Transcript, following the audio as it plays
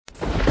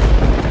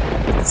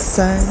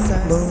Sun,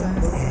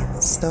 moon,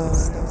 and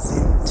stars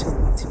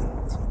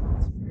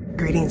intuitive.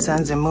 Greetings,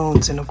 suns and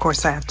moons, and of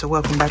course I have to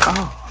welcome back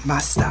all my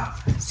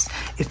stars.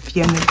 If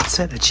you're new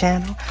to the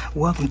channel,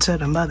 welcome to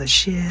the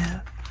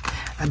mothership.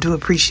 I do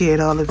appreciate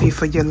all of you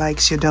for your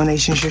likes, your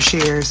donations, your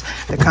shares,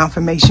 the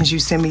confirmations you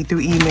send me through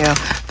email,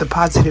 the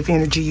positive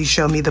energy you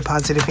show me, the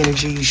positive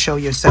energy you show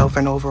yourself,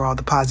 and overall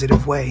the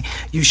positive way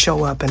you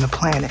show up in the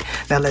planet.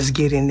 Now let's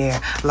get in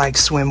there like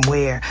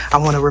swimwear. I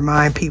want to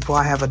remind people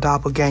I have a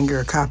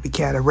doppelganger, a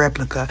copycat, a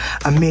replica,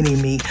 a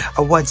mini-me,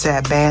 a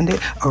WhatsApp bandit,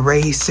 a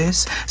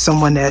racist,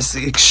 someone that's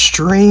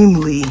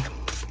extremely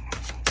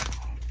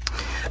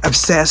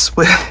obsessed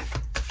with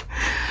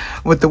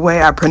the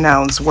way I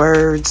pronounce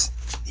words.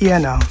 You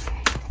know,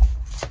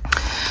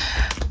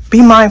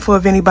 be mindful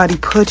of anybody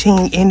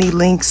putting any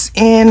links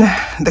in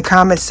the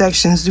comment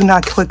sections. Do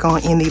not click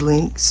on any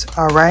links.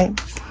 All right.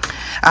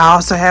 I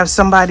also have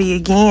somebody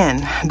again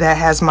that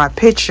has my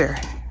picture,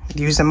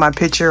 using my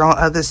picture on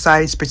other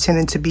sites,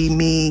 pretending to be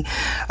me,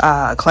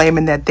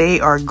 claiming that they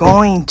are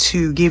going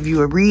to give you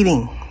a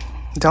reading.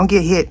 Don't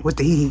get hit with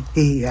the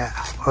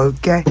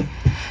okay?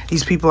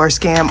 These people are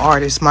scam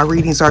artists. My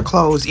readings are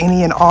closed.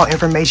 Any and all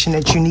information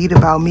that you need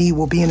about me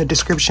will be in the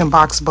description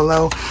box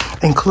below,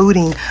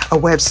 including a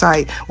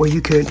website where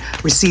you could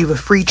receive a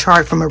free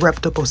chart from a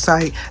reputable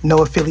site.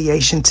 No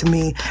affiliation to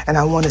me. And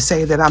I want to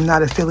say that I'm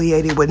not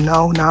affiliated with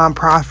no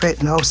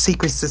nonprofit, no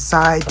secret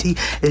society.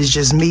 It's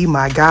just me,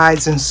 my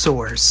guides, and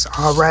source.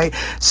 All right?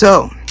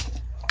 So,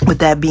 with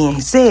that being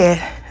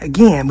said,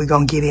 again, we're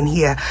going to get in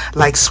here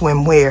like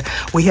swimwear.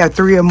 We have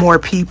 3 or more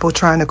people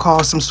trying to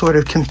cause some sort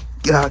of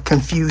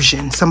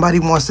confusion.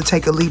 Somebody wants to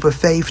take a leap of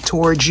faith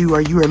towards you,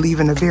 or you are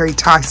leaving a very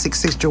toxic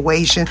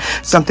situation,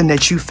 something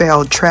that you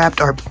felt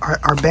trapped or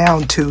are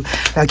bound to.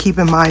 Now, keep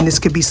in mind, this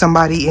could be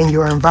somebody in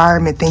your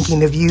environment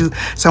thinking of you,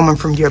 someone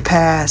from your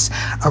past,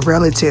 a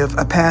relative,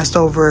 a passed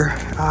over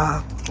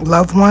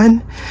loved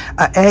one,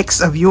 an ex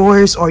of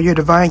yours, or your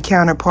divine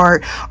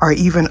counterpart, or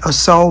even a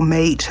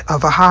soulmate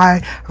of a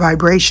high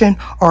vibration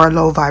or a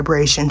low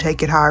vibration.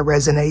 Take it how it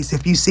resonates.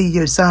 If you see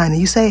your sign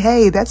and you say,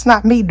 hey, that's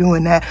not me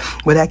doing that,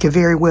 well, that could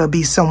very well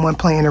be someone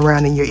playing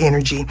around in your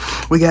energy.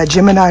 We got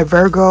Gemini,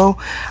 Virgo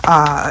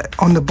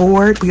on the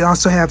board. We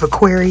also have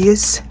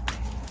Aquarius,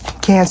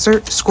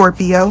 Cancer,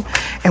 Scorpio,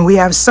 and we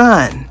have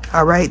Sun.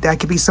 All right, that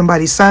could be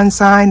somebody's sun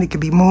sign. It could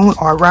be moon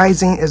or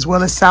rising, as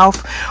well as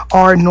south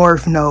or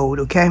north node.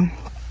 Okay.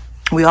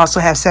 We also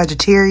have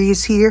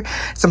Sagittarius here.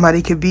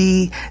 Somebody could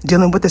be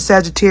dealing with the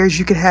Sagittarius.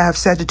 You could have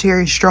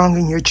Sagittarius strong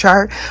in your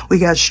chart. We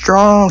got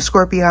strong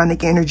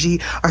scorpionic energy,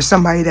 or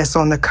somebody that's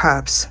on the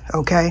cups.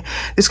 Okay.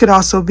 This could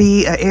also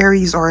be an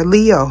Aries or a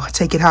Leo.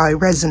 Take it how it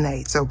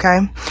resonates.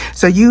 Okay.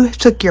 So you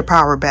took your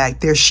power back.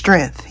 There's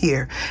strength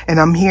here. And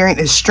I'm hearing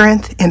is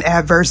strength in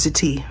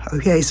adversity.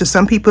 Okay. So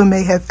some people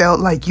may have felt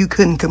like you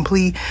couldn't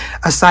complete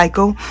a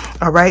cycle.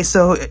 All right.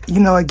 So, you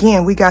know,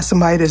 again, we got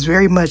somebody that's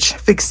very much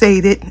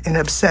fixated and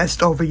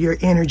obsessed over your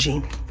energy.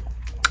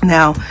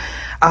 Now,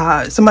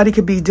 somebody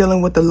could be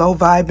dealing with the low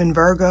vibe in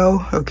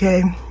Virgo.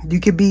 Okay, you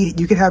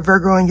could have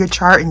Virgo in your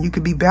chart, and you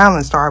could be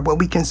balanced, or what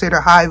we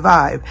consider high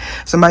vibe.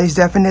 Somebody's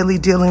definitely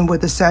dealing with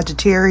the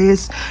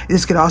Sagittarius.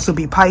 This could also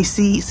be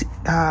Pisces,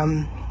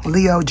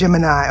 Leo,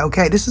 Gemini.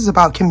 Okay, this is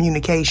about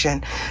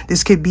communication.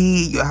 This could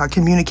be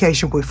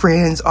communication with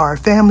friends or a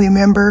family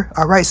member.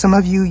 All right, some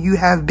of you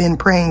have been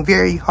praying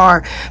very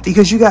hard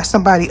because you got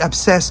somebody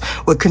obsessed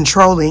with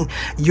controlling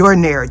your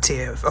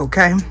narrative.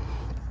 Okay.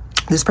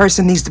 This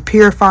person needs to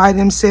purify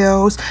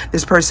themselves.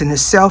 This person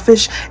is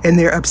selfish and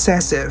they're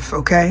obsessive,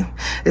 okay?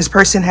 This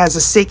person has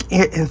a sick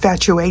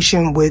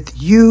infatuation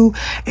with you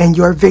and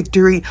your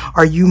victory,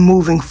 or you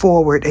moving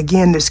forward.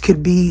 Again, this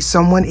could be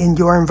someone in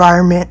your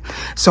environment,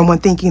 someone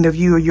thinking of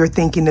you, or you're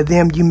thinking of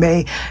them. You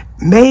may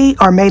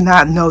or may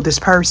not know this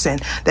person.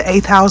 The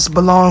 8th house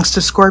belongs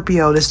to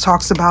Scorpio. This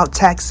talks about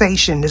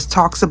taxation. This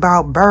talks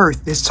about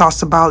birth. This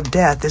talks about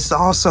death. This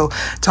also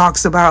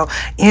talks about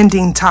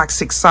ending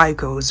toxic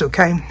cycles,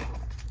 okay?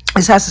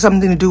 This has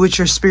something to do with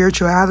your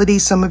spirituality.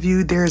 Some of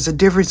you, there's a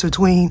difference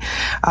between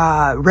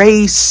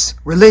race,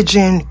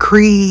 religion,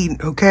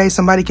 creed. Okay,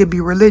 somebody could be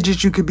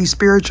religious, you could be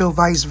spiritual,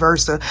 vice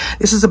versa.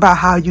 This is about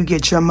how you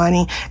get your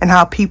money and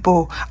how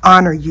people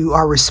honor you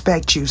or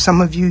respect you.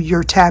 Some of you,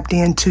 you're tapped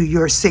into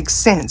your sixth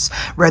sense.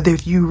 Whether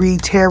if you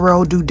read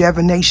tarot, do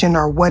divination,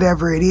 or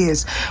whatever it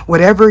is,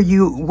 wherever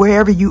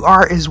you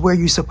are is where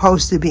you're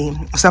supposed to be.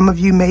 Some of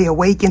you may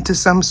awaken to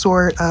some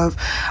sort of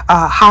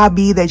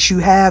hobby that you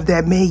have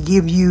that may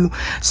give you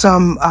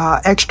some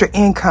extra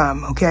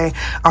income, okay?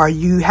 Or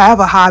you have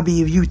a hobby,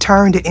 you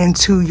turned it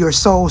into your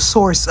sole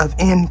source of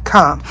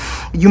income.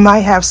 You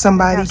might have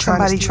somebody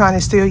trying to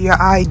steal your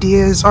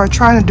ideas, or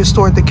trying to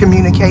distort the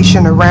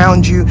communication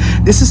around you.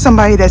 This is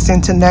somebody that's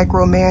into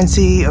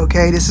necromancy,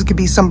 okay? This could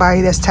be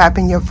somebody that's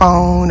tapping your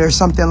phone or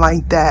something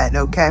like that,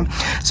 okay?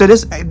 So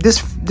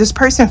this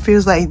person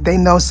feels like they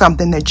know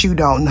something that you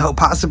don't know,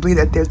 possibly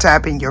that they're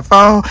tapping your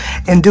phone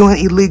and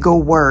doing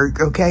illegal work,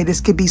 okay? This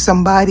could be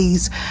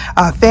somebody's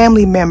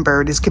family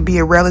member. This could be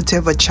a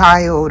relative, a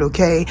child,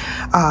 okay?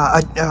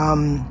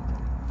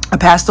 a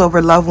passed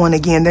over loved one.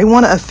 Again, they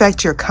want to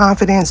affect your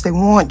confidence. They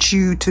want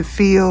you to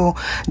feel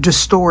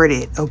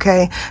distorted.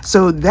 Okay,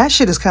 so that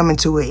shit is coming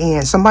to an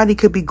end. Somebody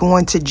could be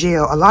going to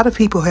jail. A lot of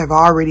people have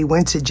already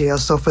went to jail.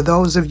 So for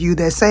those of you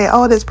that say,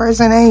 oh, this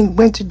person ain't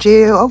went to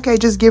jail, okay,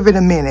 just give it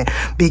a minute,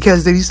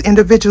 because these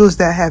individuals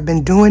that have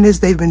been doing this,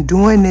 they've been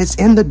doing this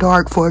in the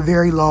dark for a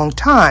very long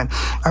time.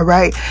 All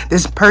right,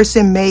 this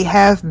person may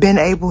have been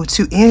able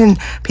to end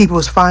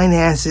people's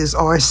finances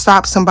or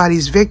stop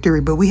somebody's victory,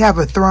 but we have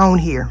a throne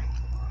here.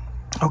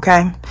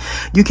 Okay,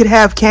 you could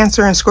have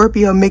Cancer and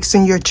Scorpio mixed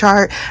in your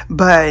chart,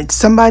 but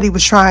somebody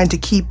was trying to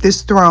keep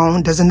this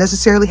throne. Doesn't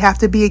necessarily have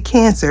to be a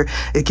Cancer.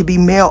 It could be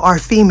male or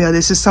female.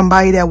 This is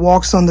somebody that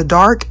walks on the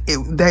dark,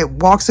 that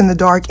walks in the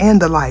dark and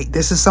the light.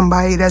 This is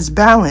somebody that's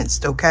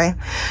balanced. Okay,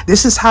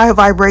 this is high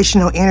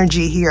vibrational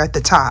energy here at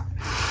the top.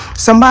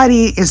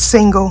 Somebody is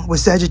single with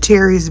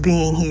Sagittarius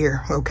being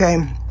here.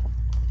 Okay,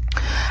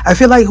 I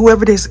feel like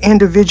whoever this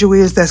individual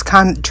is that's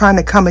trying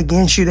to come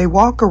against you, they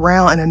walk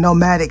around in a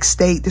nomadic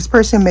state. This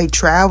person may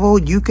travel.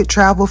 You could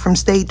travel from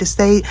state to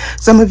state.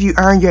 Some of you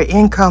earn your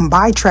income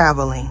by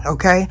traveling.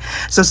 Okay,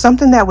 so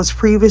something that was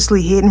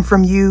previously hidden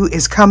from you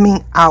is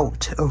coming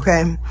out.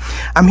 Okay,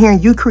 I'm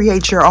hearing you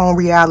create your own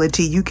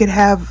reality. You could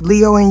have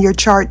Leo in your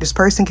chart. This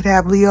person could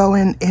have Leo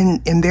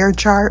in their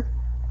chart.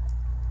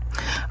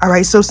 All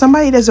right, so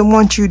somebody doesn't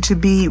want you to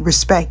be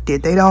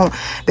respected. They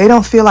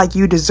don't feel like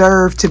you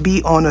deserve to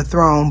be on a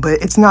throne, but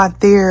it's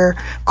not their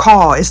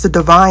call. It's the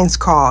divine's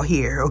call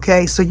here.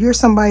 Okay, so you're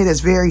somebody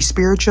that's very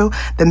spiritual.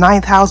 The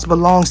 9th house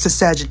belongs to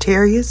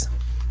Sagittarius.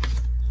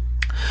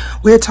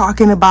 We're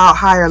talking about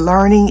higher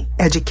learning,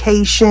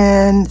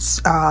 education,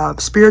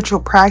 spiritual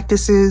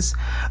practices.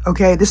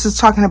 Okay, this is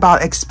talking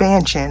about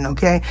expansion.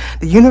 Okay,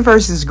 the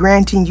universe is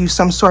granting you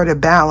some sort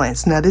of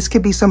balance. Now, this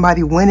could be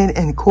somebody winning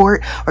in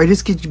court, or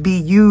this could be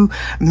you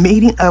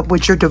meeting up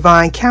with your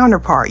divine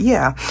counterpart.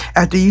 Yeah,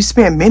 after you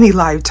spent many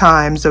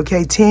lifetimes,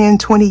 okay, 10,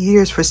 20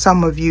 years for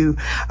some of you,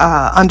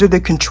 under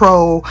the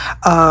control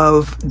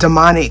of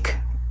demonic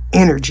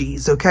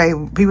energies. Okay,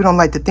 people don't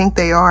like to think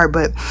they are,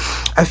 but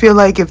I feel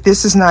like if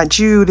this is not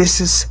you,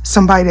 this is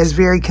somebody that's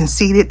very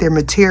conceited. They're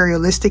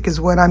materialistic is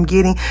what I'm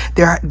getting.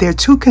 They're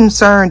too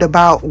concerned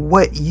about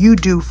what you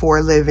do for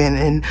a living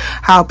and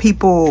how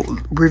people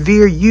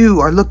revere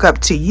you or look up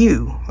to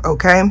you.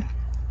 Okay,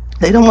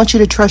 they don't want you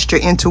to trust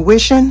your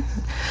intuition.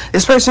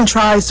 This person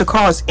tries to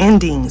cause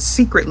endings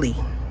secretly.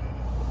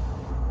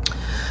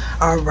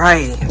 All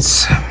right,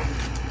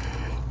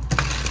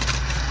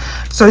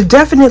 so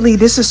definitely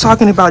this is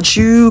talking about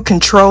you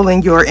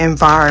controlling your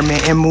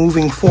environment and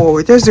moving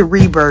forward. There's a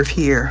rebirth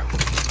here.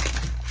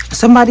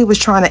 Somebody was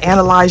trying to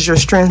analyze your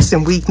strengths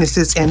and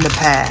weaknesses in the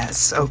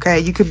past. Okay,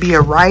 you could be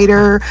a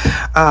writer.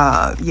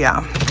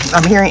 Yeah,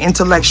 I'm hearing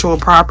intellectual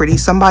property.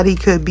 Somebody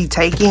could be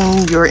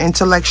taking your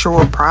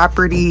intellectual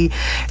property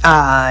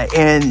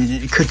and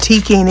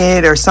critiquing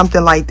it or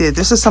something like this.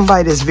 This is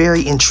somebody that's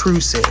very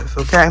intrusive.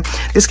 Okay,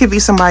 this could be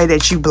somebody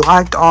that you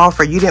blocked off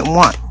or you didn't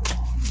want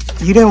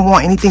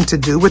anything to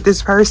do with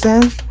this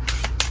person.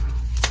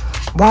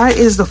 Why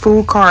is the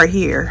Fool card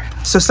here?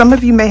 So some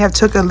of you may have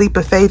took a leap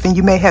of faith and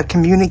you may have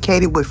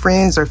communicated with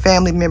friends or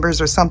family members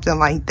or something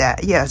like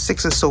that. Yeah,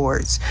 6 of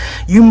Swords.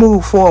 You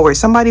move forward.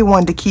 Somebody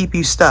wanted to keep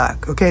you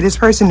stuck. Okay, this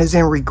person is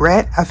in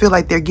regret. I feel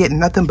like they're getting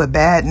nothing but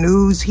bad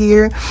news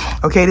here.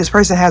 Okay, this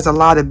person has a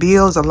lot of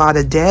bills, a lot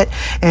of debt.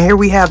 And here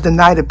we have the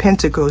Knight of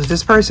Pentacles.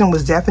 This person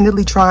was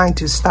definitely trying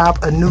to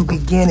stop a new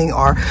beginning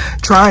or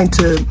trying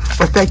to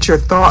affect your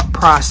thought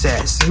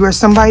process. You are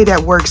somebody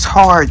that works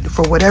hard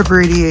for whatever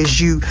it is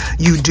you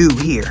do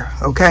here.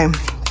 Okay,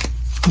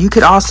 you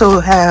could also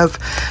have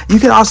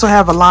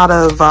a lot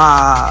of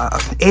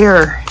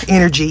air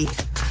energy.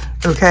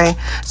 Okay,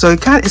 so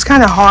it's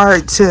kind of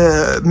hard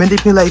to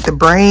manipulate the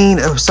brain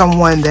of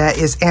someone that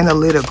is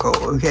analytical.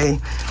 Okay,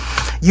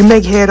 you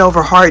make head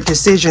over heart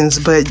decisions,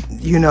 but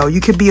you know,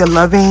 you could be a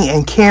loving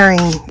and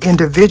caring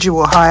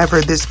individual.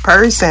 However, this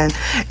person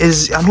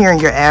is, I'm hearing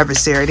your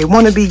adversary. They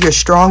want to be your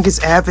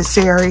strongest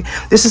adversary.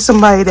 This is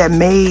somebody that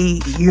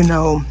may, you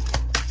know,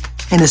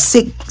 in a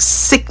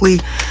sickly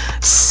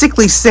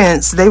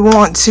sense, they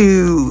want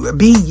to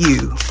be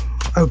you.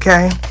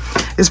 Okay,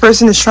 this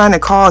person is trying to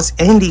cause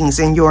endings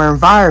in your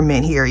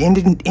environment here,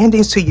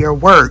 endings to your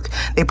work.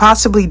 They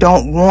possibly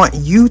don't want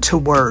you to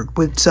work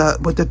with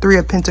the 3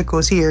 of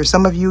Pentacles here.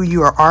 Some of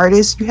you are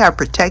artists. You have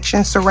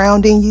protection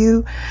surrounding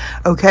you.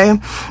 Okay,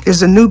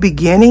 there's a new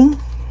beginning.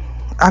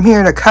 I'm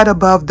hearing a cut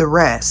above the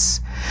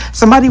rest.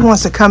 Somebody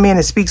wants to come in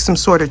and speak some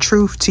sort of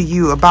truth to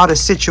you about a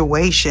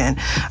situation.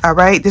 All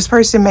right, this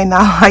person may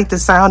not like the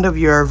sound of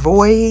your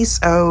voice.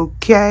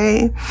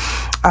 Okay,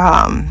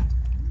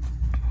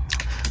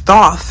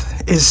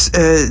 Thoth is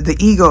the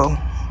ego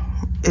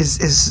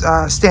is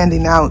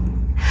standing out.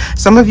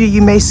 Some of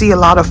you may see a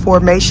lot of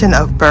formation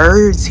of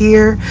birds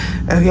here.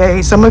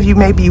 Okay, some of you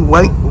may be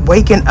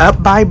waking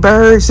up by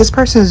birds. This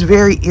person is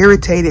very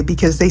irritated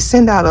because they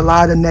send out a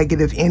lot of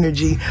negative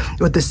energy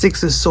with the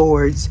 6 of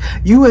Swords.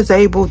 You was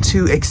able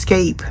to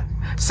escape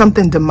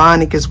something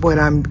demonic is what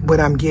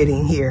I'm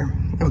getting here.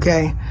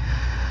 Okay,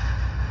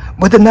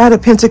 With the Knight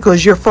of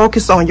Pentacles, you're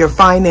focused on your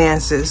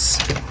finances.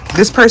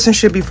 This person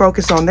should be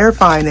focused on their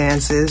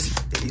finances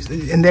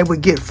and they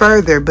would get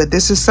further. But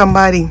this is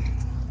somebody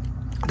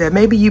that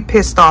maybe you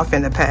pissed off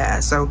in the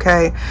past,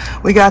 okay?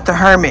 We got the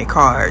Hermit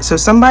card. So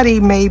somebody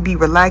may be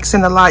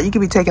relaxing a lot. You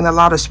could be taking a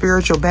lot of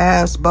spiritual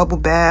baths, bubble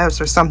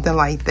baths, or something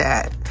like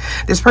that.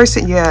 This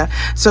person, yeah.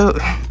 So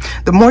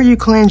the more you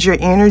cleanse your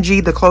energy,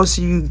 the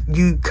closer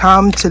you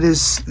come to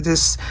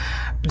this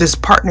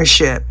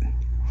partnership.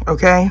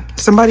 Okay,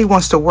 somebody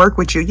wants to work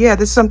with you. Yeah,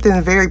 this is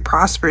something very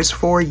prosperous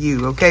for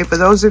you. Okay, for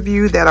those of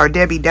you that are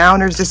Debbie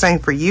Downers, this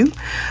ain't for you.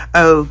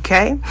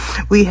 Okay,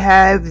 we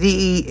have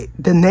the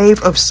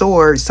Knave of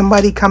Swords.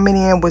 Somebody coming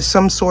in with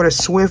some sort of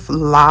swift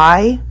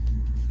lie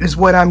is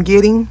what I'm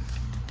getting.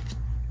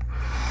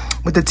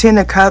 With the Ten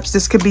of Cups,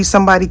 this could be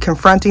somebody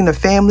confronting a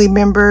family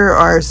member,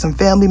 or some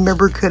family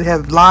member could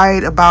have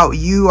lied about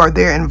you or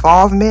their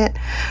involvement.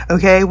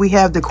 Okay, we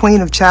have the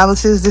Queen of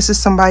Chalices. This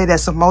is somebody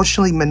that's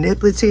emotionally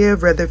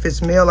manipulative, whether if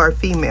it's male or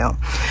female.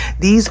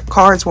 These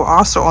cards were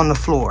also on the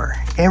floor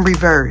in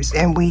reverse.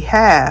 And we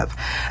have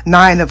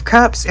Nine of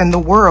Cups in the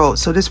World.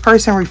 So this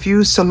person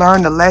refused to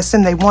learn the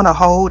lesson. They want to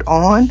hold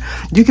on.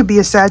 You could be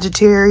a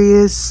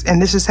Sagittarius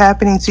and this is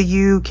happening to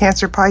you,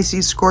 Cancer,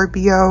 Pisces,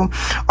 Scorpio,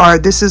 or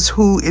this is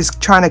who is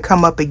trying to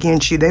come up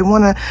against you. They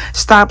want to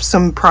stop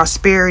some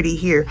prosperity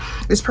here.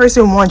 This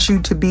person wants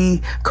you to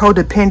be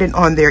codependent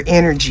on their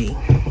energy.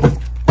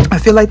 I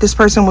feel like this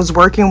person was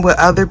working with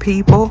other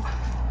people.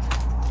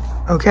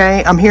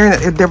 Okay, I'm hearing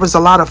that there was a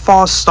lot of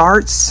false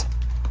starts.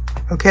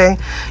 Okay,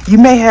 you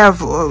may have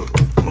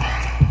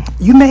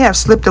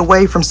slipped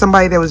away from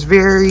somebody that was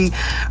very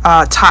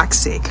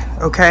toxic.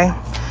 Okay,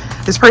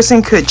 this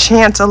person could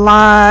chant a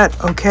lot,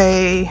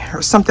 okay,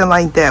 or something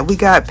like that. We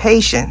got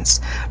patience,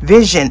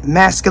 vision,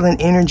 masculine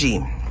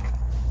energy.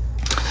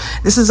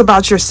 This is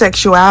about your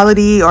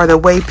sexuality or the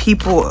way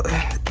people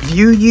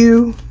view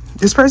you.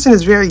 This person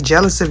is very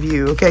jealous of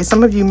you, okay?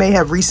 Some of you may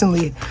have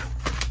recently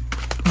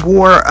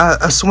wore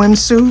a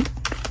swimsuit,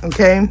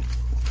 okay?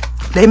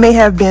 They may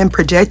have been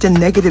projecting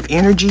negative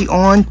energy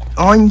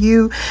on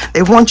you.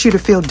 They want you to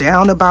feel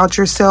down about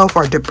yourself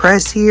or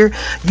depressed here.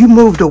 You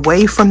moved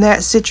away from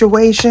that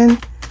situation.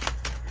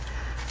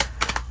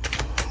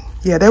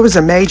 Yeah, there was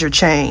a major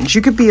change.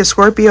 You could be a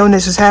Scorpio and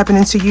this is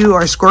happening to you,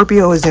 or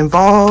Scorpio is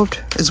involved,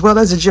 as well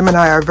as a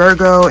Gemini or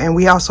Virgo. And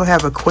we also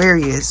have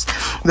Aquarius.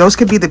 Those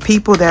could be the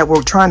people that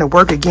were trying to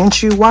work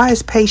against you. Why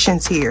is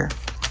patience here?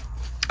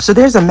 So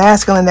there's a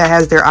masculine that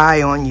has their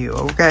eye on you,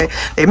 okay?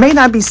 They may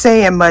not be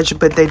saying much,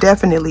 but they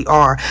definitely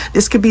are.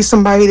 This could be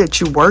somebody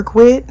that you work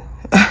with.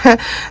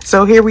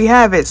 So here we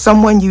have it.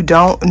 Someone you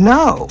don't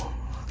know,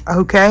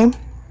 okay?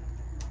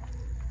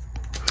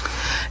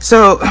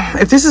 So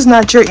if this is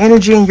not your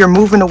energy and you're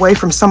moving away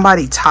from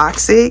somebody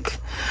toxic,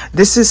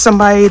 this is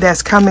somebody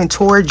that's coming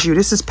towards you.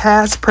 This is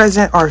past,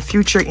 present, or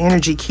future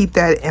energy. Keep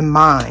that in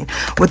mind.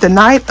 With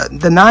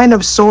the Nine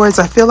of Swords,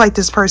 I feel like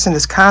this person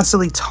is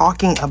constantly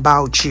talking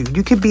about you.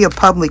 You could be a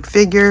public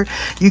figure.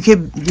 You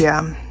could,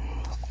 yeah.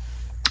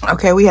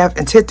 Okay, we have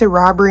attempted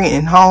robbery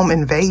and home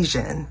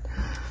invasion.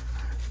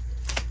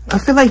 I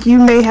feel like you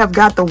may have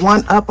got the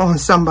one up on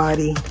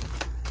somebody.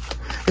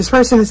 This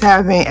person is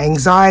having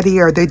anxiety,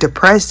 or they're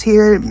depressed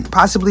here,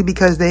 possibly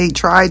because they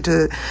tried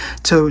to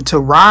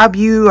rob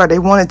you, or they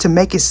wanted to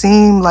make it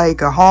seem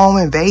like a home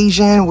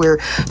invasion where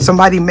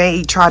somebody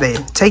may try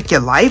to take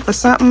your life or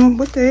something.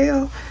 What the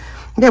hell?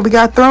 Yeah, we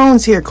got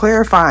thrones here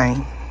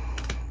clarifying.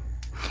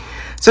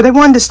 So they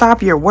wanted to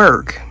stop your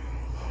work.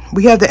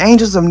 We have the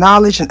angels of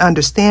knowledge and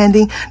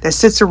understanding that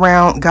sits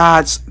around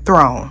God's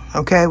throne.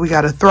 Okay, we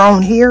got a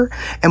throne here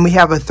and we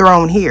have a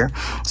throne here.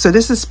 So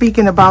this is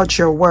speaking about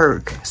your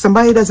work.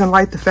 Somebody doesn't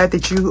like the fact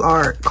that you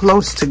are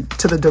close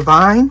to the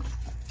divine.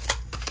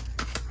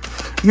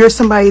 You're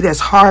somebody that's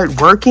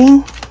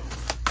hardworking.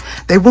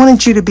 They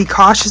wanted you to be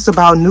cautious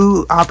about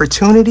new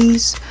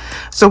opportunities.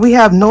 So we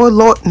have no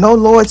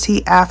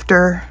loyalty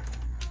after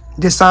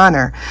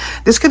dishonor.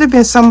 This could have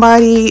been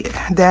somebody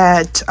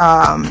that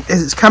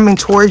is coming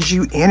towards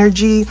you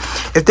energy.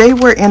 If they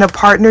were in a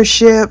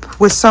partnership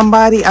with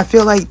somebody, I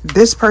feel like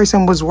this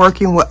person was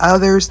working with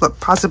others,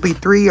 possibly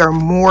 3 or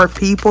more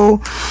people,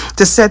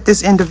 to set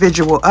this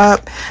individual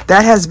up.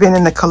 That has been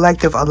in the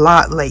collective a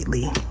lot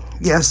lately.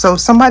 Yeah, so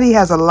somebody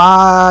has a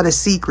lot of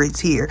secrets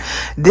here.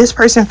 This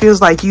person feels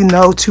like you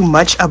know too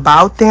much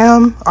about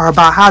them or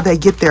about how they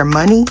get their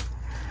money.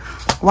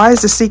 Why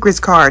is the secrets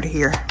card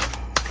here?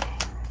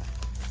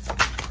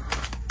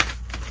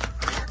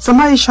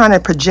 Somebody's trying to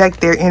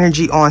project their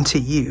energy onto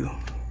you.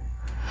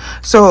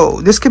 So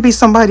this could be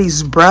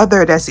somebody's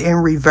brother that's in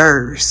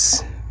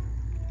reverse.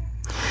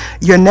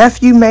 Your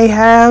nephew may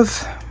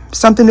have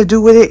something to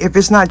do with it. If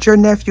it's not your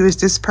nephew, it's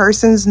this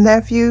person's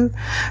nephew.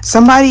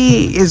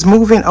 Somebody is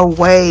moving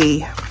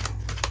away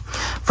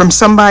from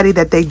somebody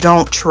that they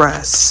don't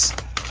trust,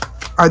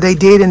 or they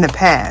did in the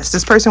past.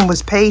 This person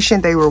was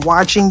patient. They were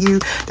watching you.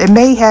 They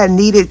may have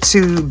needed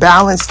to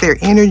balance their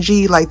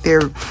energy, like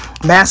their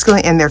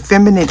masculine and their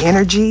feminine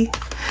energy.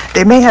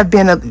 They may have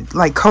been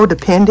like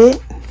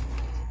codependent.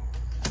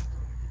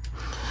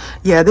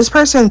 Yeah, this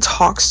person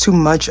talks too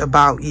much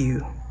about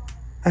you.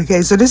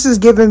 Okay, so this is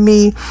giving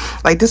me,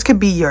 like, this could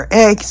be your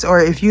ex, or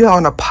if you're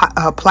on a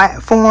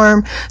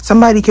platform,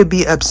 somebody could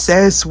be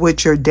obsessed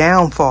with your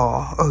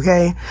downfall.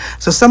 Okay,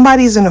 so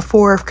somebody's in the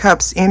Four of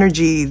Cups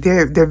energy.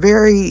 They're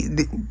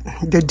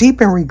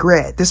deep in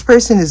regret. This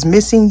person is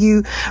missing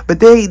you,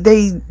 but they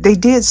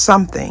did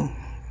something.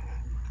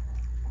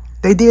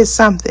 They did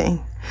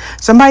something.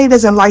 Somebody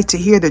doesn't like to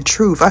hear the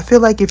truth. I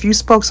feel like if you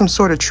spoke some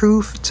sort of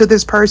truth to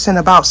this person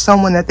about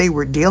someone that they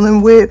were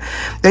dealing with,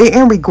 they're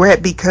in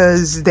regret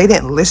because they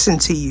didn't listen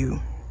to you.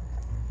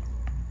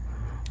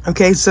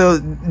 Okay, so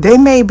they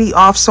may be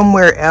off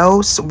somewhere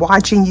else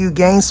watching you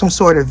gain some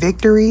sort of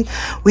victory.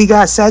 We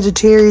got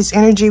Sagittarius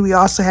energy. We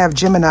also have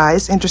Gemini.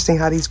 It's interesting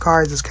how these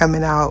cards is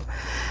coming out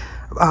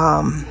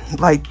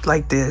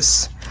like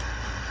this.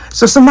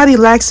 So somebody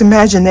lacks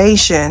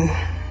imagination.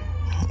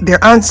 They're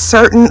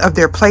uncertain of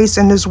their place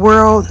in this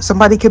world.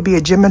 Somebody could be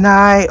a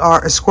Gemini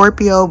or a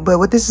Scorpio, but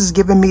what this is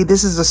giving me,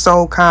 this is a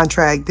soul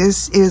contract.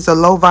 This is a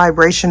low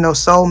vibrational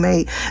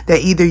soulmate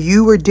that either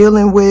you were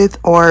dealing with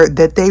or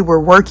that they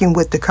were working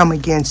with to come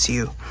against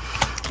you.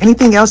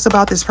 Anything else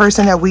about this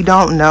person that we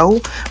don't know?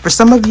 For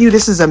some of you,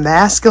 this is a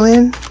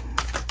masculine,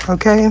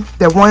 okay?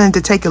 They're wanting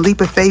to take a leap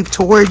of faith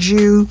towards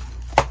you.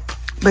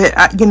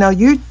 But, you know,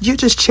 you're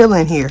just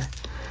chilling here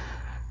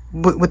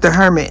with the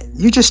Hermit.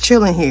 You're just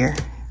chilling here.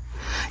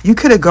 You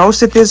could have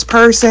ghosted this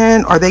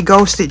person, or they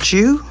ghosted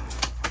you.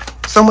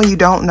 Someone you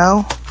don't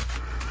know.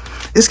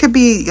 This could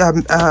be a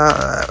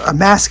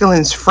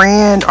masculine's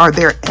friend or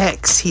their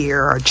ex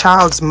here, or a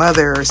child's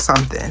mother or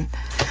something.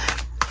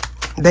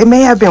 They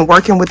may have been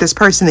working with this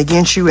person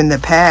against you in the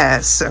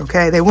past,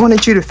 okay? They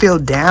wanted you to feel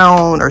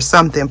down or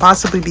something,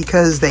 possibly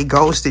because they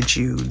ghosted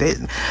you.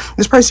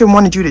 This person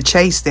wanted you to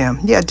chase them.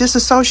 Yeah,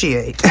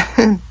 disassociate.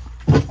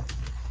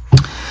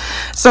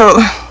 So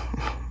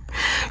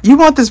you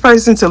want this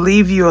person to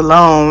leave you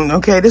alone,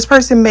 okay? This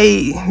person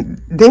may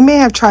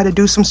have tried to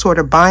do some sort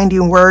of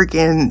binding work,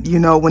 and, you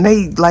know, when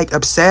they, like,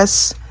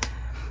 obsess,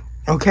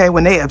 okay?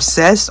 When they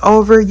obsess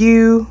over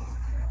you,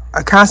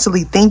 are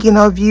constantly thinking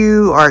of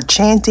you, or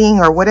chanting,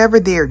 or whatever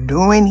they're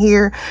doing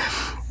here,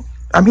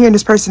 I'm hearing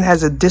this person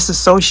has a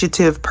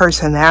disassociative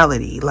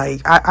personality.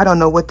 Like, I don't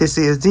know what this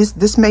is.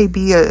 This may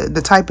be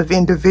the type of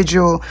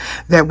individual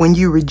that when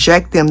you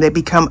reject them, they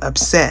become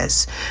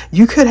obsessed.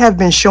 You could have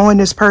been showing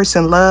this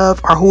person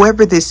love, or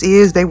whoever this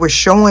is, they were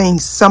showing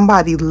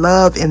somebody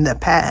love in the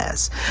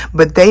past,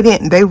 but they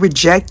didn't. They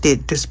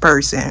rejected this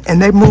person and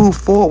they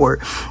moved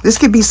forward. This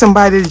could be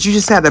somebody that you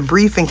just had a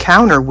brief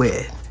encounter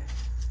with.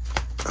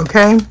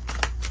 Okay?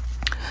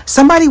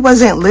 Somebody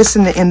wasn't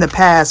listening in the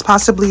past,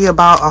 possibly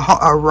about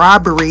a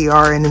robbery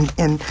or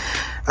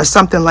or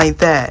something like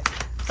that.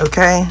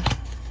 Okay?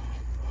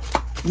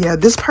 Yeah,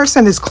 this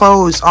person is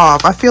closed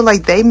off. I feel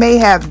like they may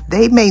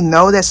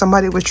know that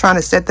somebody was trying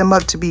to set them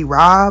up to be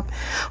robbed.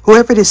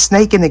 Whoever this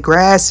snake in the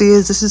grass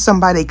is, this is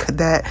somebody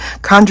that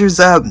conjures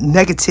up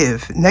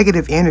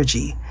negative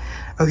energy.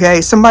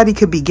 Okay, somebody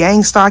could be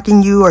gang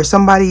stalking you, or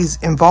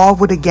somebody's involved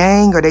with a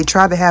gang, or they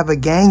try to have a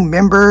gang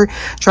member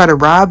try to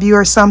rob you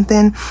or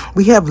something.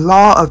 We have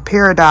law of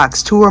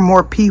paradox. Two or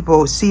more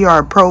people see or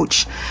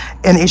approach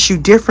an issue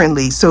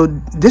differently. So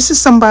this is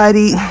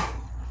somebody,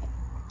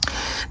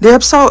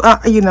 they're so,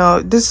 you know,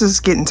 this is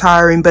getting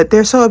tiring, but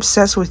they're so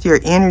obsessed with your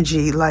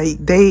energy.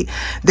 Like they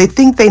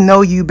think they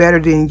know you better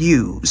than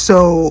you.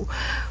 So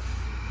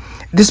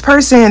this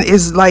person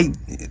is like,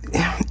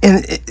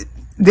 and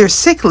they're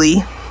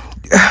sickly,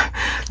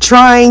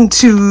 trying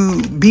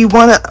to be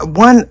one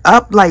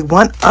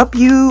up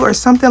you or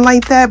something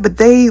like that, but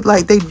they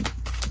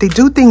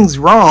do things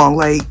wrong.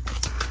 Like,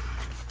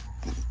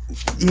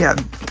 yeah,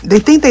 they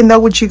think they know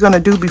what you're gonna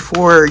do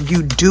before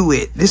you do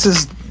it. This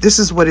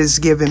is what it's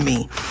giving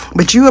me.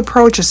 But you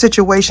approach a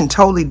situation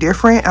totally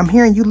different. I'm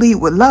hearing you lead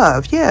with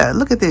love. Yeah,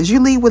 look at this. You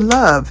lead with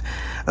love.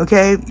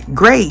 Okay,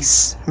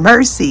 grace,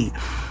 mercy.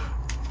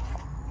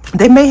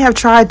 They may have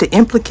tried to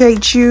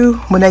implicate you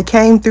when they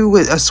came through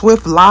with a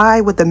swift lie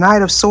with the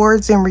Knight of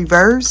Swords in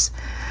reverse.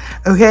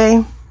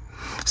 Okay,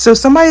 so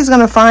somebody's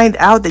going to find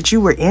out that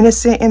you were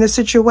innocent in a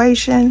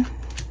situation.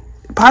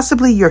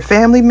 Possibly your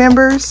family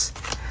members.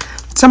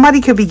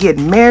 Somebody could be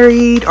getting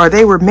married, or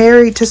they were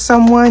married to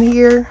someone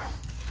here.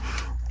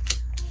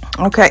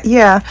 Okay,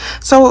 yeah.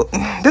 So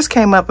this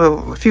came up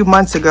a few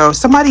months ago.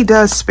 Somebody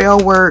does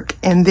spell work,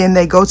 and then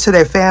they go to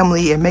their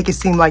family and make it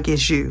seem like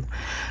it's you.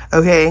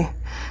 Okay.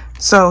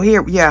 So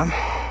here, yeah,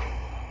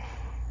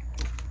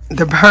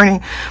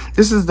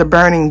 this is the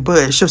burning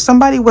bush. If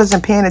somebody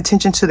wasn't paying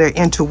attention to their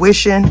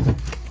intuition,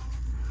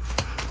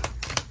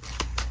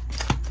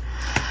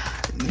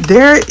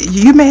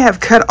 you may have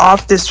cut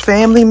off this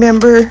family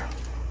member,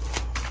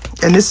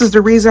 and this is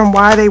the reason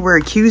why they were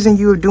accusing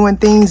you of doing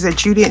things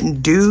that you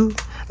didn't do.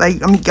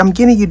 Like, I'm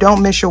getting you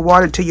don't miss your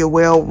water till your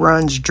well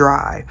runs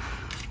dry.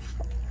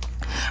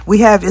 We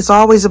have, it's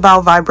always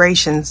about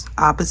vibrations.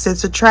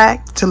 Opposites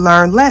attract. To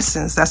learn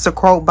lessons. That's a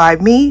quote by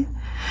me.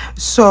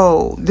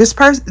 So this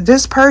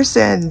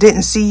person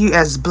didn't see you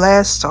as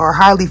blessed or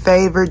highly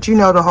favored. You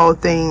know the whole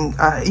thing.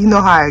 You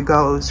know how it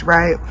goes,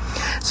 right?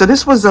 So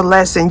this was a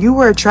lesson. You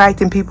were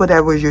attracting people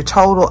that were your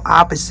total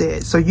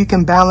opposite, so you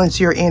can balance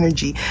your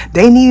energy.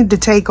 They needed to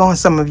take on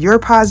some of your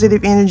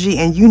positive energy,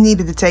 and you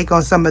needed to take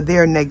on some of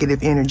their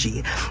negative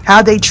energy.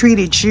 How they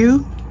treated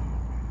you.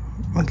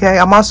 Okay,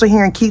 I'm also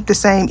hearing keep the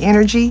same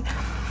energy.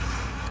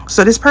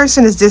 So this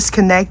person is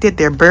disconnected.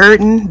 They're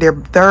burdened. Their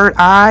third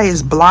eye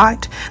is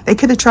blocked. They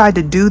could have tried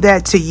to do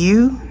that to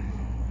you.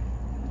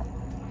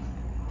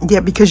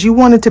 Yeah, because you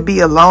wanted to be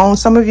alone.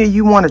 Some of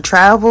you want to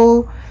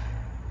travel.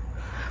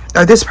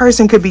 Or this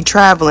person could be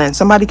traveling.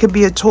 Somebody could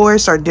be a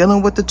Taurus or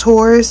dealing with the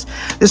Taurus.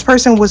 This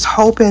person was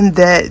hoping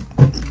that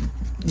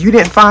you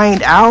didn't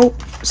find out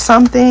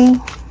something.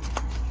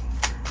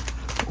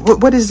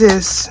 What is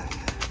this?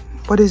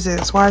 What is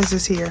this? Why is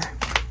this here?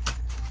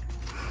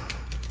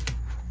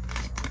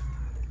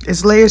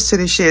 It's layers to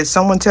this shit.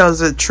 Someone tells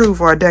the truth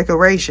or a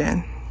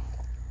declaration.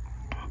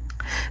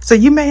 So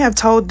you may have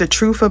told the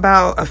truth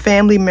about a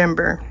family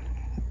member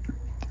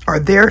or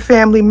their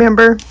family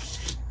member.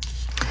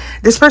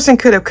 This person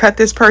could have cut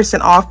this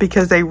person off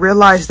because they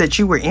realized that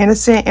you were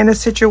innocent in a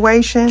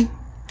situation.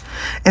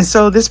 And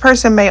so this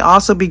person may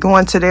also be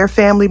going to their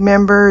family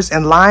members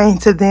and lying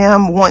to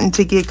them, wanting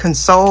to get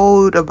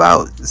consoled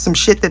about some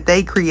shit that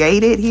they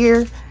created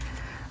here.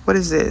 What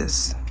is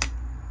this?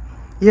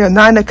 Yeah,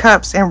 9 of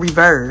Cups in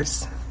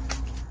reverse.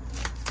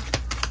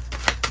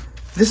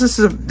 This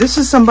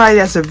is somebody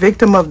that's a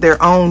victim of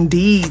their own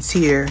deeds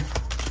here.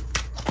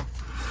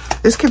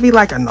 This could be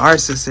like a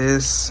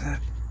narcissist.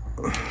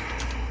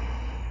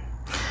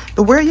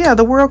 The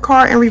World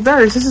card in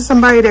reverse. This is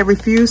somebody that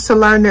refused to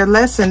learn their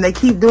lesson. They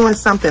keep doing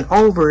something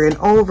over and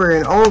over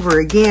and over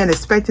again,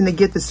 expecting to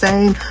get the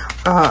same,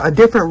 a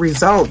different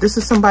result. This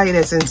is somebody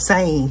that's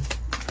insane.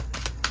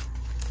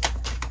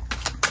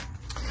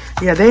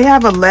 Yeah, they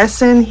have a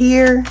lesson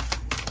here.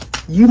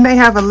 You may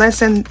have a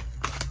lesson.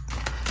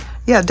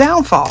 Yeah,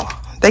 downfall.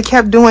 They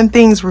kept doing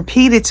things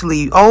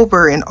repeatedly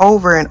over and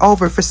over and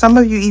over. For some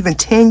of you, even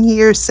 10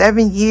 years,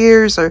 7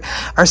 years, or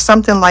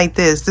something like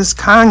this. This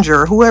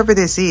conjurer, whoever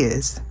this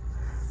is.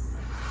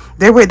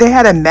 They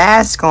had a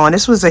mask on.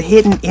 This was a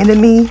hidden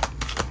enemy.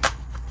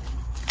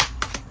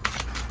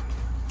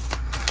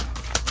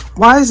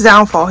 Why is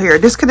downfall here?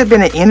 This could have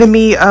been an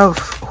enemy of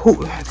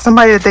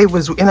somebody that they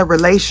was in a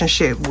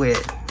relationship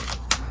with.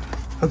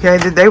 Okay,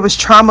 that they was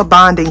trauma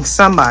bonding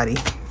somebody.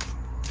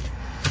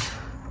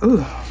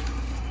 Ooh.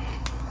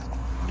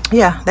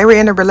 Yeah, they were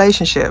in a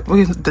relationship.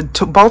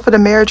 Both of the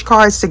marriage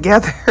cards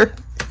together.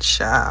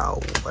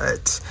 Child,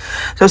 what?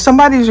 So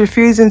somebody's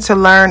refusing to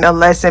learn a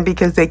lesson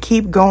because they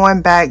keep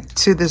going back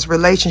to this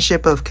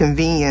relationship of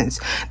convenience.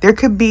 There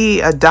could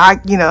be a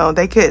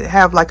they could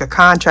have like a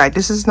contract.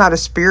 This is not a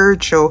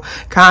spiritual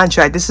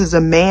contract. This is a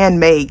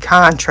man-made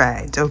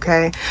contract,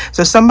 okay?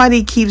 So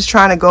somebody keeps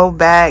trying to go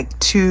back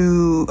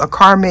to a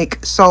karmic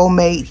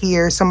soulmate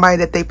here, somebody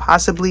that they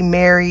possibly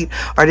married,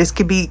 or this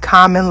could be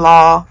common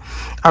law.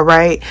 All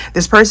right.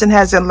 This person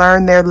hasn't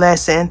learned their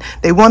lesson.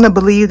 They want to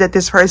believe that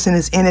this person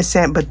is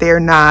innocent, but they're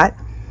not.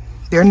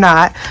 They're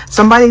not.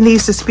 Somebody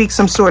needs to speak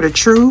some sort of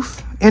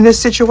truth in this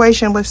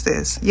situation. What's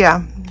this?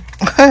 Yeah.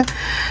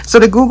 So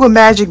the Google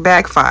magic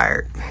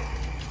backfired.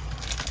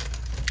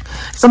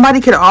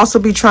 Somebody could also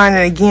be trying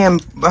to, again,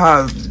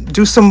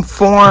 do some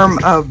form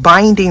of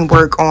binding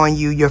work on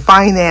you, your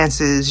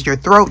finances, your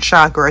throat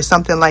chakra, or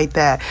something like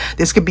that.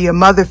 This could be a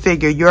mother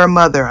figure, your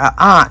mother, an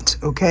aunt,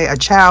 okay, a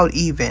child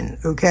even,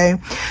 okay?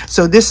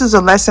 So this is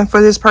a lesson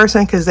for this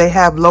person because they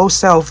have low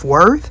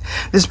self-worth.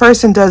 This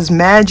person does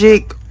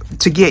magic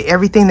to get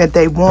everything that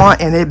they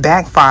want, and it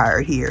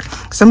backfired here.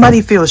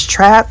 Somebody feels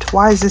trapped.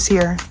 Why is this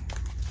here?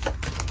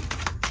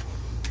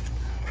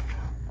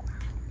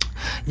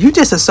 You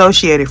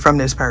disassociated from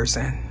this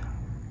person.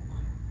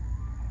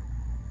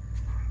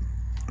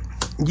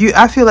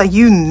 I feel like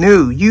you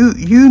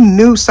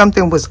knew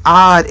something was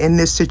odd in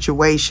this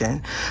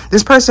situation.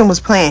 This person was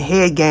playing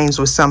head games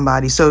with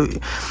somebody. So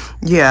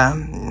yeah,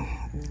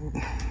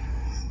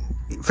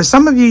 for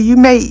some of you,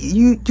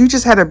 you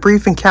just had a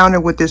brief encounter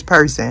with this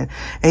person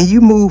and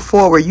you move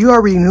forward. You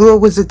already knew it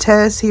was a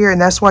test here, and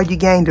that's why you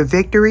gained a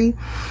victory.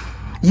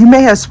 You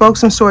may have spoke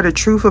some sort of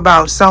truth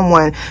about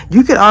someone.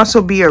 You could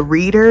also be a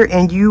reader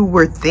and you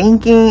were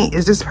thinking,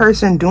 is this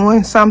person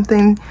doing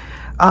something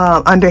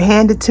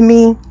underhanded to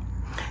me?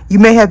 You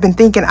may have been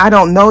thinking, I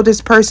don't know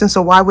this person,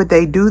 so why would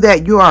they do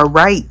that? You are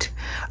right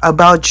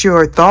about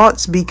your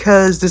thoughts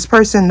because this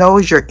person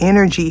knows your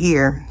energy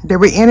here. They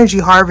were energy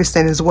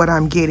harvesting is what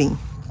I'm getting.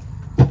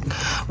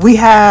 We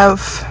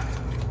have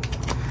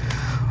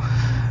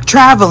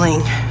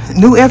traveling,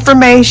 new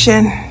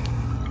information.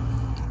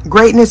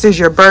 Greatness is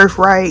your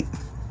birthright.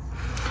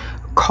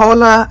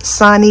 Kola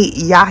Sani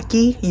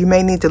Yaki. You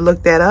may need to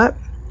look that up.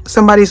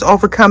 Somebody's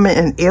overcoming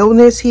an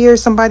illness here.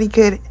 Somebody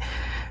could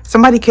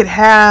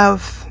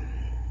have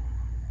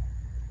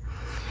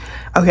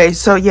Okay,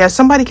 so yeah,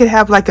 somebody could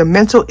have like a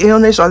mental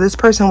illness, or this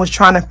person was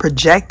trying to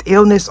project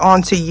illness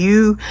onto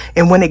you.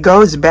 And when it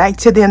goes back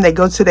to them, they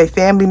go to their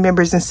family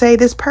members and say,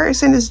 this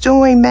person is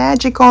doing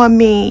magic on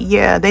me.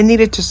 Yeah, they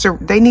need to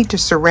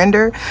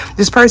surrender.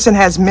 This person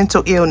has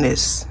mental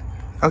illness.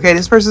 Okay,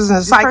 this person is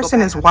a psychopath. This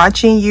person is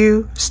watching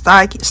you,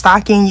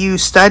 stalking you,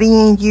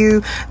 studying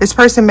you. This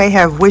person may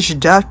have wished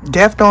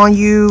death on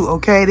you.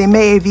 Okay, they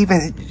may have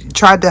even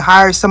tried to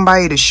hire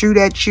somebody to shoot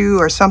at you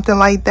or something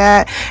like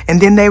that.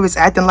 And then they was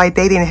acting like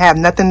they didn't have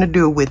nothing to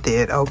do with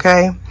it.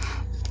 Okay,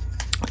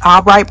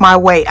 I'll write my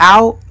way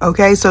out.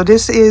 Okay, so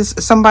this is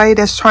somebody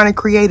that's trying to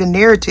create a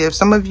narrative.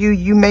 Some of you,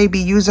 you may be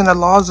using the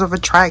laws of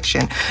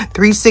attraction,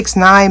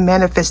 369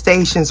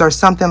 manifestations or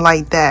something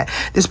like that.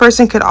 This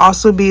person could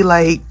also be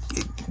like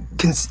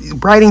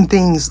writing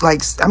things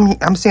like,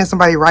 I'm seeing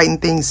somebody writing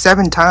things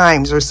 7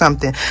 times or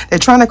something. They're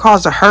trying to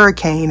cause a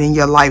hurricane in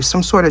your life,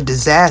 some sort of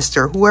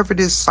disaster, whoever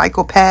this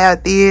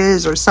psychopath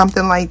is or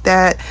something like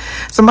that.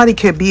 Somebody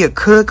could be a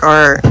cook,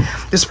 or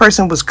this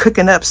person was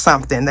cooking up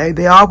something.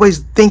 They're always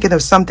thinking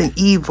of something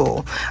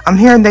evil. I'm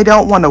hearing they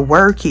don't want to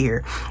work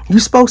here. You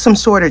spoke some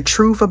sort of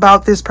truth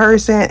about this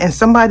person, and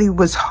somebody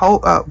was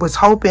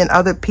hoping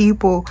other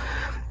people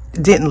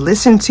didn't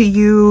listen to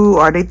you,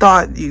 or they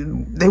thought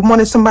they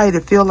wanted somebody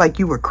to feel like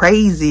you were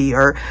crazy,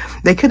 or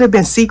they could have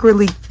been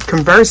secretly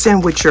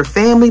conversing with your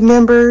family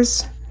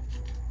members.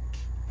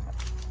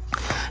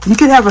 You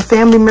could have a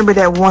family member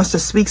that wants to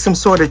speak some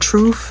sort of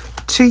truth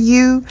to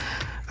you.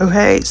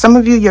 Okay, some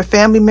of you, your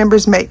family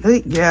members may,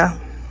 yeah.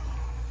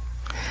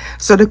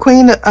 So the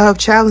Queen of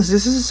Chalices,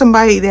 this is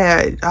somebody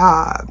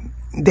that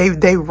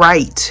they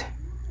write.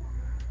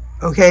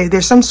 Okay,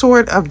 there's some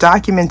sort of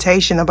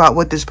documentation about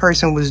what this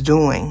person was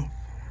doing.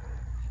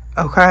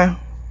 Okay,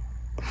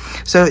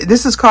 so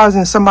this is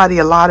causing somebody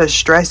a lot of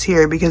stress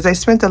here, because they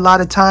spent a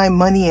lot of time,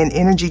 money, and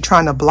energy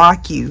trying to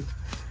block you.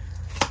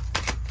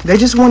 They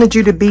just wanted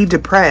you to be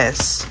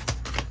depressed.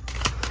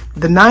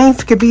 The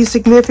 9th could be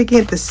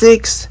significant, the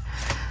 6th,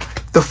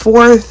 the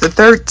 4th, the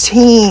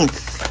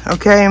 13th.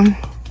 Okay,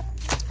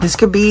 this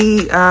could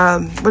be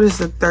what is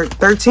the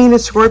 13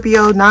 is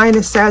Scorpio, 9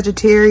 is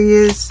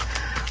Sagittarius.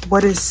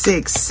 What is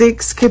 6?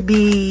 6 could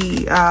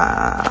be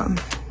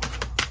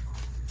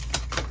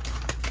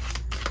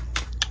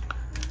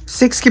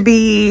 6 could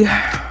be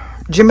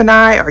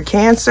Gemini or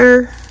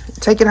Cancer.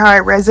 Take it how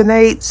it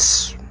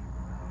resonates.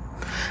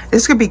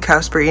 This could be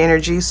Cusper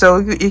energy, so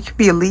it could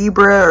be a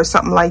Libra or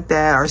something like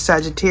that, or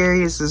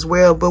Sagittarius as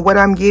well. But what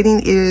I'm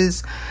getting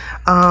is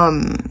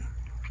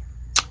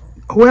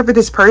whoever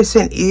this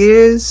person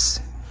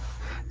is,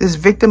 this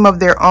victim of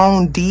their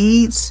own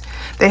deeds,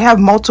 they have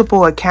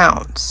multiple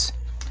accounts.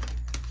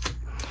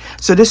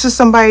 So this is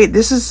somebody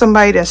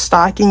that's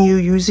stalking you,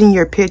 using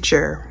your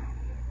picture.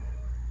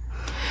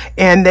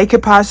 And they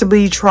could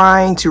possibly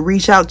trying to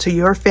reach out to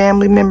your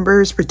family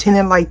members,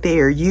 pretending like they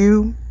are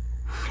you.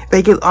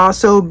 They could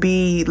also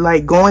be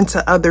like going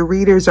to other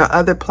readers or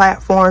other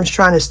platforms,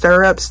 trying to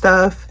stir up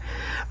stuff.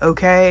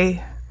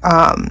 Okay.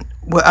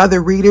 With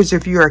other readers,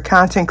 if you're a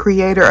content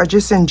creator, or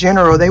just in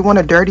general, they want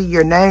to dirty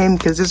your name,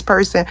 because this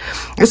person,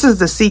 this is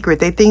the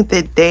secret. They think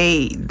that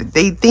they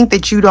think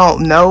that you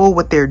don't know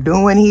what they're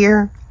doing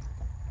here.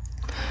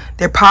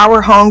 They're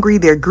power hungry.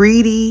 They're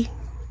greedy.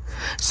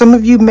 Some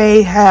of you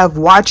may have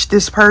watched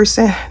this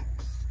person.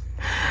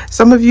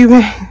 Some of you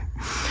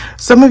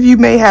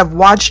may have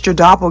watched your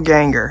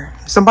doppelganger.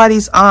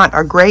 Somebody's aunt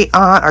or great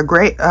aunt or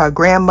great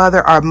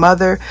grandmother or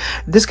mother.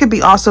 This could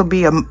be also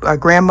be a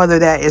grandmother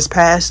that is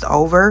passed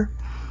over.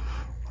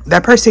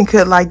 That person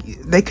could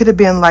they could have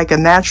been like a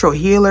natural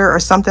healer or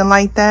something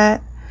like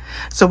that.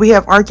 So we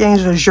have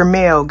Archangel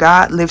Jermail,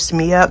 God lifts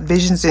me up,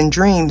 visions and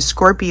dreams.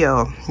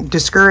 Scorpio,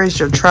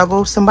 discouraged or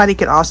trouble. Somebody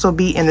could also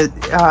be in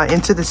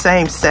into the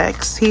same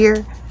sex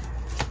here.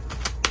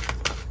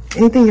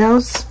 Anything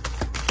else?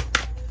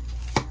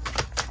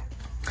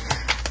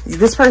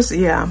 This person,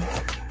 yeah.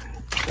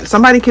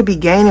 Somebody could be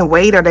gaining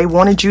weight, or they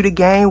wanted you to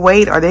gain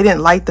weight, or they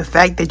didn't like the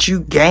fact that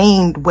you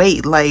gained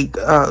weight, like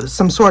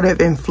some sort of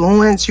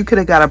influence. You could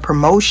have got a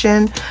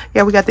promotion.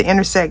 Yeah, we got the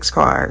intersex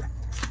card.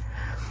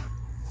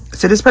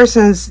 So this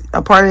person's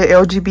a part of the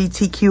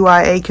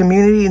LGBTQIA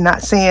community.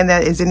 Not saying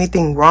that is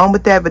anything wrong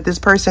with that, but this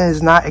person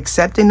is not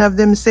accepting of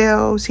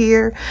themselves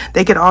here.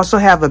 They could also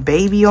have a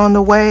baby on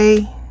the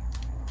way.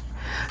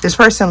 This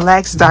person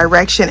lacks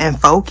direction and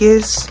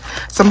focus.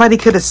 Somebody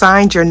could have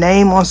signed your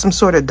name on some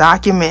sort of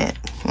document.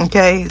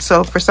 Okay,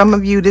 so for some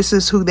of you, this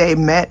is who they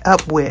met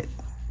up with.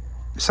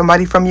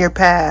 Somebody from your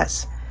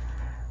past.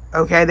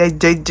 Okay,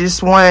 they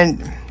just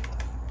want...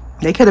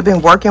 They could have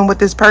been working with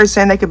this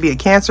person. They could be a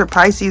Cancer,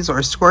 Pisces, or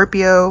a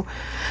Scorpio.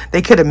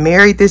 They could have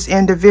married this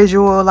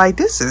individual. Like,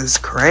 this is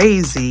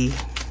crazy.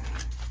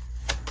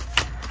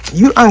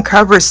 You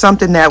uncovered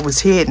something that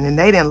was hidden and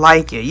they didn't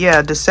like it.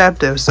 Yeah,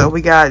 deceptive. So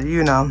we got,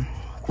 you know,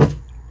 we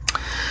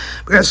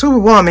got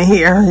Superwoman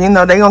here. You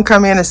know, they're going to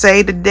come in and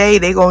save the day.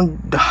 They're going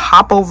to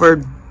hop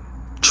over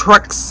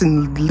trucks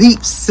and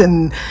leaps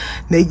and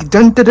they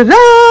dun-dun-dun-dun.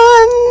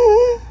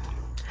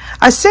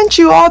 I sent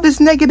you all this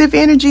negative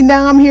energy.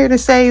 Now I'm here to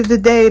save the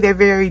day. They're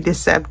very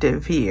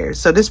deceptive here.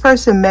 So this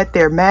person met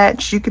their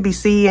match. You could be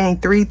seeing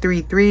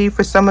 333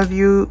 for some of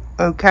you.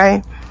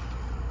 Okay.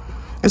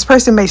 This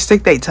person may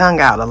stick their tongue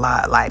out a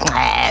lot. Like,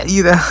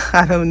 you know,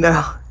 I don't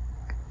know.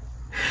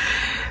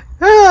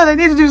 Oh, they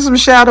need to do some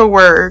shadow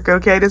work.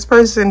 Okay. This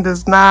person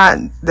does not,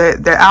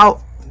 they're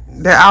out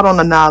on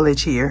the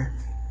knowledge here.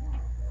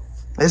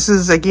 This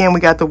is, again, we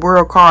got the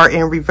World card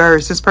in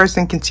reverse. This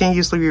person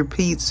continuously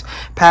repeats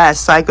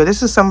past cycle.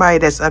 This is somebody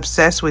that's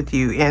obsessed with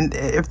you. And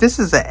if this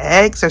is an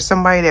ex or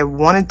somebody that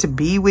wanted to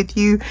be with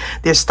you,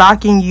 they're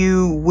stalking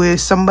you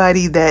with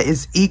somebody that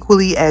is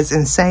equally as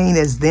insane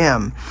as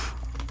them.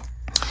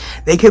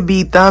 They could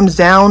be thumbs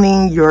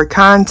downing your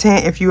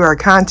content if you are a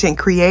content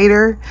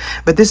creator.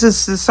 But this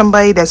is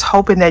somebody that's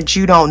hoping that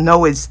you don't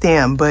know it's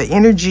them. But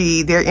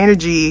their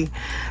energy,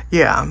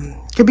 yeah.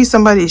 Could be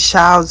somebody's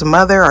child's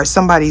mother or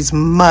somebody's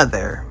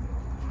mother.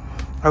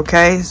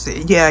 Okay. So,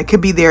 yeah, it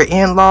could be their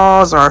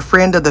in-laws or a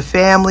friend of the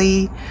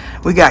family.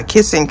 We got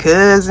kissing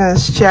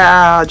cousins,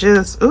 child.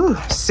 Just, ooh,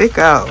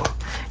 sicko.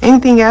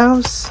 Anything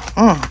else?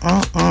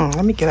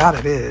 Let me get out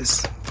of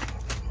this.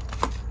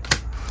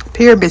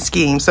 Pyramid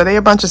scheme. So they're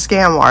a bunch of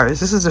scam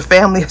artists. This is a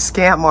family of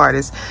scam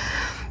artists.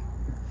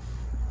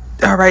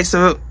 All right.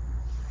 So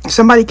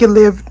somebody could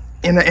live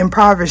in an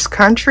impoverished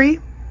country.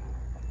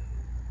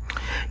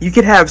 You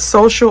could have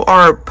social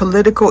or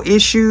political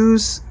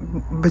issues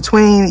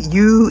between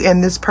you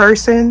and this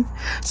person.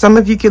 Some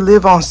of you could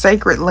live on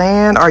sacred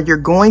land, or you're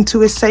going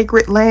to a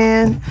sacred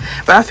land.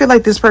 But I feel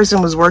like this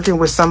person was working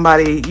with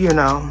somebody, you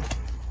know,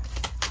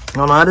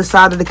 on the other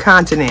side of the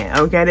continent.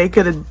 Okay, they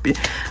could have been,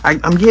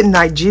 I'm getting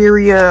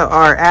Nigeria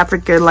or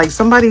Africa. Like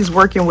somebody's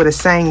working with a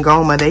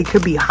Sangoma. They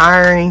could be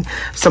hiring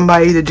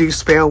somebody to do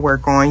spell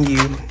work on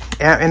you.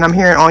 And I'm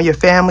hearing on your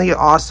family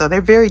also.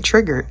 They're very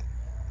triggered.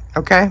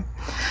 Okay.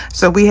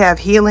 So we have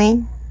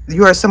healing.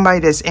 You are somebody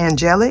that's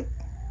angelic.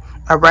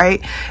 All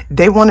right.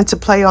 They wanted to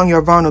play on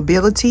your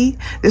vulnerability.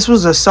 This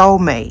was a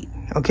soulmate.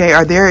 Okay.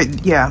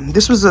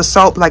 This was a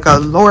soul, like a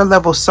lower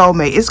level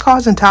soulmate. It's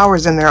causing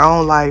towers in their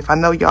own life. I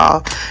know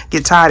y'all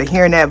get tired of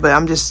hearing that, but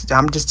I'm just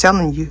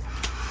telling you.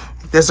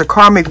 There's a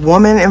karmic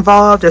woman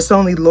involved that's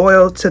only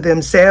loyal to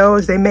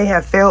themselves. They may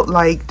have felt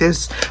like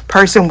this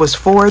person was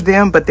for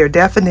them, but they're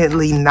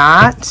definitely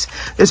not.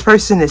 This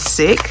person is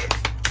sick.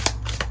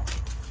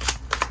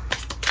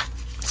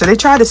 So they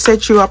tried to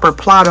set you up or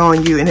plot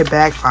on you and it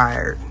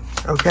backfired.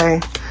 Okay.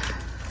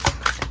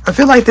 I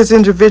feel like this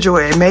individual,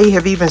 it may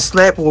have even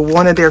slept with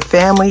one of their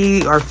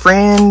family or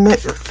friends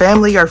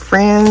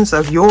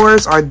of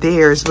yours or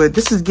theirs. But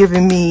this is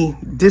giving me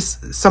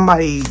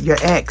somebody, your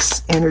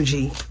ex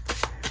energy.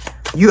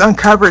 You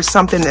uncovered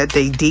something that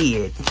they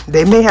did.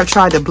 They may have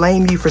tried to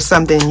blame you for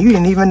something you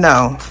didn't even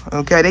know.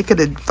 Okay, they could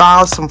have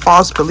filed some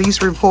false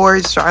police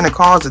reports trying to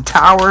cause a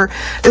tower.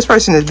 This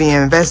person is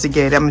being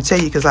investigated. I'm gonna tell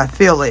you because I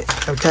feel it.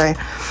 Okay,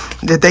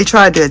 that they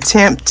tried to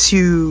attempt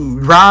to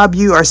rob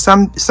you or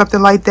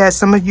something like that.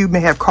 Some of you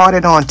may have caught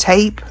it on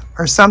tape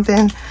or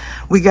something.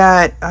 We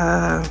got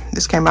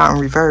this came out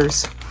in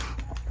reverse.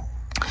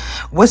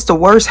 What's the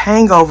worst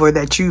hangover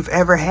that you've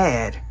ever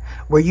had?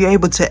 Were you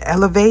able to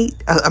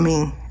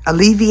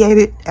alleviate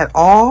it at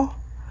all,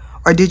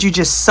 or did you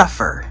just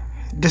suffer?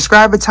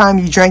 Describe a time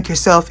you drank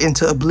yourself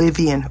into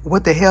oblivion.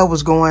 What the hell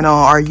was going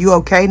on? Are you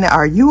okay now?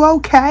 Are you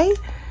okay?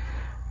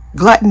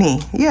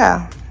 Gluttony.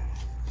 Yeah.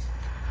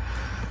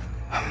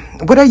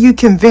 What are you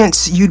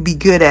convinced you'd be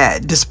good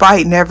at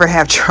despite never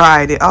have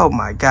tried it? Oh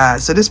my God.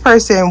 So this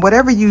person,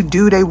 whatever you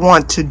do, they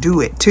want to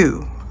do it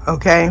too.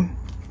 Okay.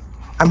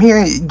 I'm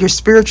hearing your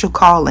spiritual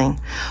calling.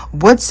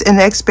 What's an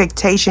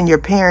expectation your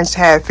parents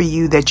had for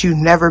you that you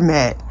never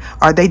met?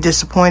 Are they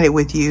disappointed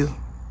with you?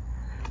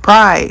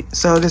 Pride.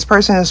 So this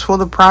person is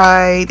full of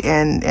pride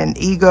and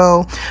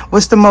ego.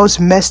 What's the most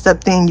messed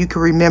up thing you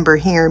can remember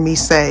hearing me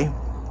say?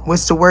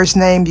 What's the worst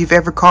name you've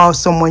ever called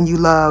someone you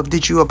love?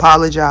 Did you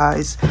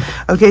apologize?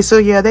 Okay, so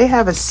yeah, they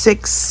have a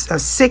sick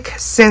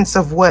sense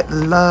of what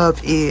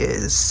love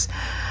is.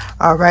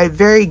 All right,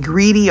 very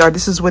greedy, or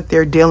this is what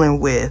they're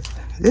dealing with.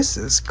 This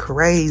is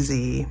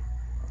crazy.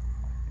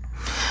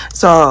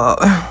 So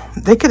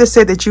they could have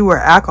said that you were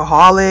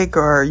alcoholic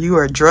or you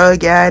were a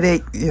drug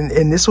addict,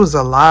 and this was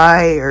a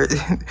lie, or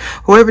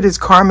whoever this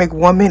karmic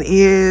woman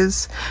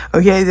is.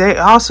 Okay, they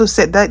also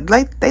said that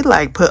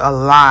they put a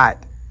lot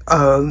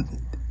of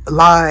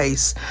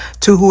lies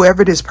to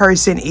whoever this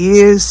person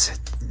is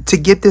to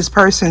get this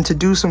person to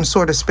do some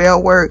sort of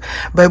spell work.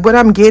 But what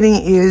I'm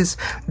getting is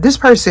this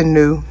person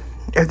knew.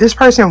 If this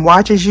person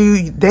watches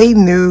you, they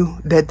knew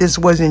that this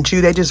wasn't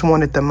you. They just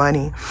wanted the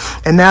money.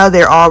 And now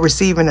they're all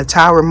receiving a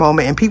tower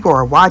moment and people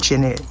are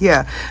watching it.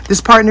 Yeah, this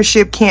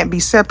partnership can't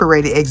be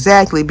separated.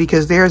 Exactly,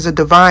 because there's a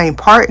divine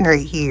partner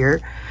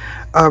here.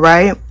 All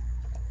right.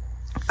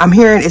 I'm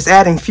hearing it's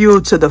adding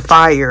fuel to the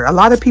fire. A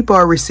lot of people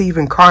are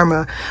receiving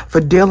karma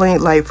for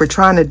for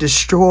trying to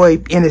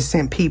destroy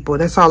innocent people.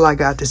 That's all I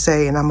got to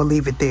say. And I'm going to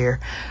leave it there.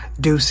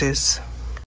 Deuces.